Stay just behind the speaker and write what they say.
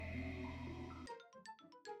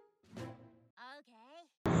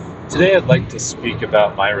Today I'd like to speak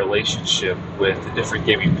about my relationship with the different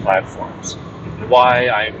gaming platforms and why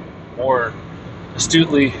I'm more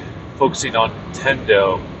astutely focusing on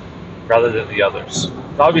Nintendo rather than the others.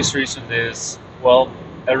 The obvious reason is, well,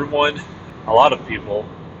 a lot of people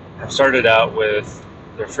have started out with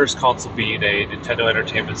their first console being a Nintendo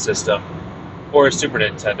Entertainment System or a Super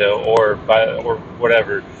Nintendo or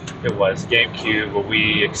whatever it was, GameCube, a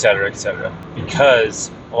Wii, etc., because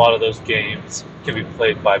a lot of those games can be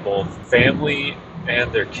played by both family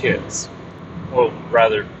and their kids. Well,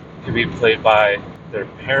 rather, can be played by their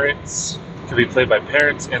parents, can be played by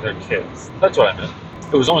parents and their kids. That's what I meant.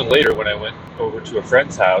 It was only later when I went over to a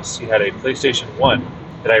friend's house, he had a PlayStation 1,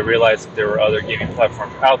 that I realized that there were other gaming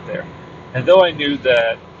platforms out there. And though I knew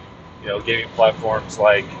that, gaming platforms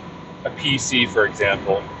like a PC, for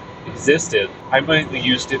example, existed, I mainly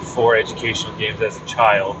used it for educational games as a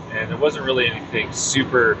child, and there wasn't really anything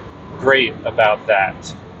super great about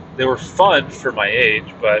that. They were fun for my age,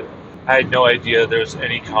 but I had no idea there was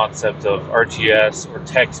any concept of RTS or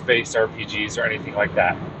text-based RPGs or anything like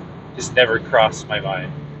that. Just never crossed my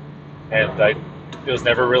mind, and it was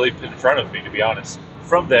never really put in front of me, to be honest.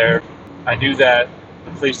 From there, I knew that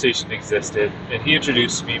the PlayStation existed, and he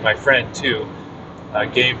introduced me, my friend, to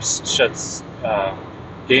games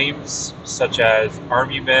such as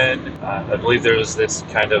Army Men. I believe there was this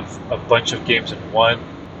kind of a bunch of games in one.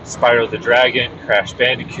 Spyro the Dragon, Crash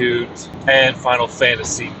Bandicoot, and Final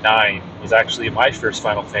Fantasy IX was actually my first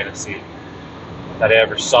Final Fantasy that I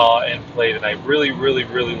ever saw and played, and I really, really,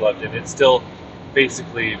 really loved it. It's still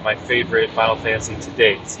basically my favorite Final Fantasy to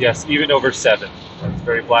date. Yes, even over 7. That's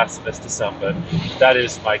very blasphemous to some, but that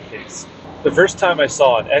is my case. The first time I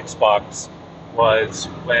saw an Xbox was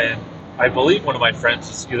when I believe one of my friends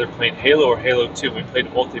was either playing Halo or Halo 2. We played a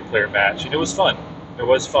multiplayer match, and it was fun. It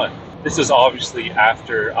was fun. This is obviously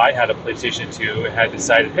after I had a PlayStation 2 and had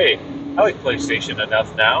decided, hey, I like PlayStation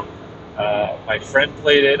enough now. My friend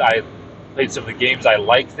played it. I played some of the games. I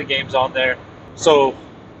liked the games on there. So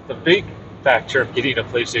the big factor of getting a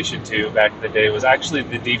PlayStation 2 back in the day was actually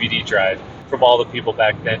the DVD drive from all the people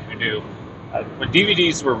back then who knew. When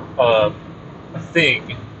DVDs were a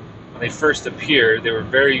thing, when they first appeared, they were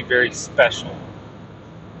very, very special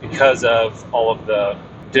because of all of the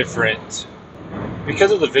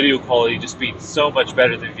because of the video quality just being so much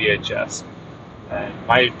better than VHS. And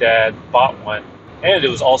my dad bought one, and it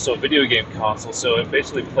was also a video game console, so it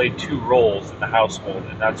basically played two roles in the household,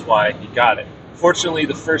 and that's why he got it. Fortunately,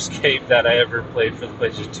 the first game that I ever played for the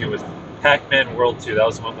PlayStation 2 was Pac-Man World 2. That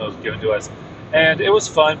was the one that was given to us. And it was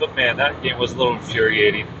fun, but man, that game was a little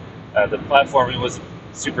infuriating. The platforming was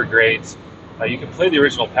super great. You can play the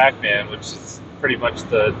original Pac-Man, which is pretty much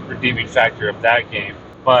the redeeming factor of that game.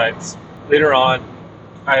 But later on,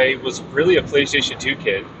 I was really a PlayStation 2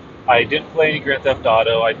 kid. I didn't play any Grand Theft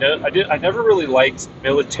Auto. I never really liked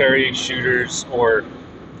military shooters or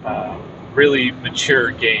really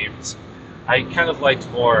mature games. I kind of liked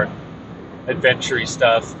more adventure-y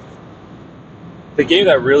stuff. The game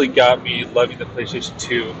that really got me loving the PlayStation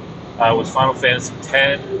 2 was Final Fantasy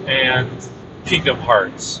X and Kingdom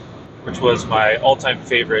Hearts, which was my all-time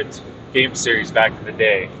favorite game series back in the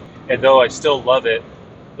day. And though I still love it,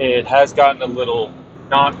 it has gotten a little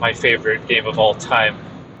not my favorite game of all time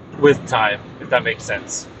with time, if that makes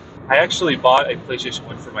sense. I actually bought a PlayStation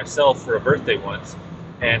 1 for myself for a birthday once,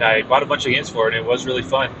 and I bought a bunch of games for it, and it was really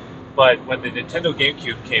fun. But when the Nintendo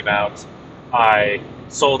GameCube came out, I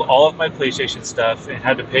sold all of my PlayStation stuff and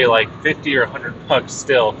had to pay like $50 or $100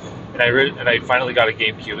 still, and I finally got a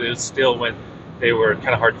GameCube. It was still when they were kind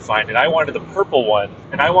of hard to find, and I wanted the purple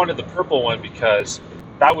one, because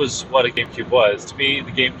that was what a GameCube was. To me,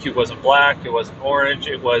 the GameCube wasn't black, it wasn't orange,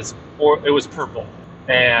 it was purple.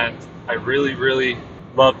 And I really, really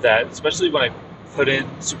loved that, especially when I put in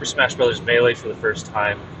Super Smash Bros. Melee for the first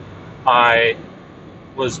time. I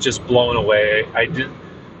was just blown away.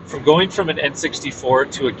 Going from an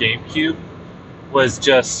N64 to a GameCube was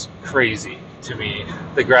just crazy to me.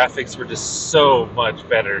 The graphics were just so much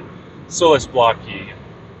better, so less blocky and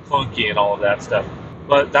clunky and all of that stuff.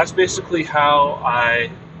 But that's basically how I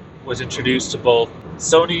was introduced to both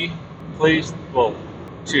Sony PlayStation,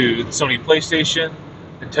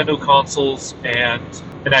 Nintendo consoles, and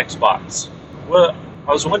an Xbox. Well,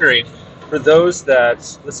 I was wondering, for those that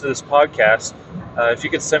listen to this podcast, if you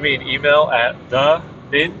could send me an email at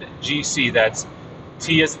theningc, that's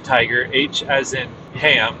T as in tiger, H as in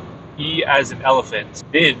ham, E as in elephant,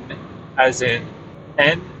 nin as in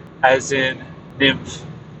N as in nymph,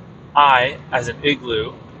 I as in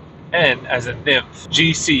igloo, N as in nymph,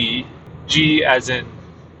 GC, G as in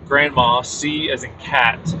grandma, C as in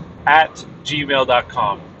cat, at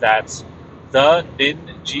gmail.com. That's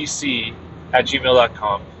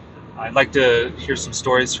theningc@gmail.com. I'd like to hear some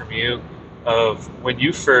stories from you of when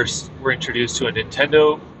you first were introduced to a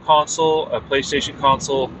Nintendo console, a PlayStation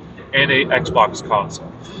console, and a Xbox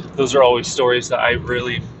console. Those are always stories that I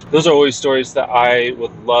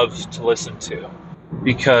would love to listen to,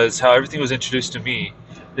 because how everything was introduced to me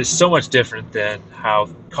is so much different than how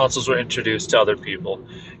consoles were introduced to other people.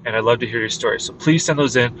 And I'd love to hear your stories. So please send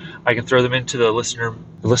those in. I can throw them into the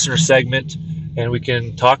listener segment, and we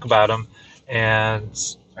can talk about them,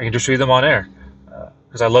 and I can just read them on air,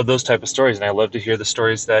 because I love those type of stories, and I love to hear the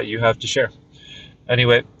stories that you have to share.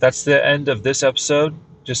 Anyway, that's the end of this episode.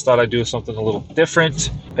 Just thought I'd do something a little different,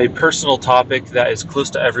 a personal topic that is close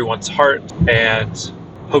to everyone's heart, and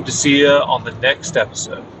hope to see you on the next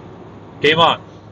episode. Game on!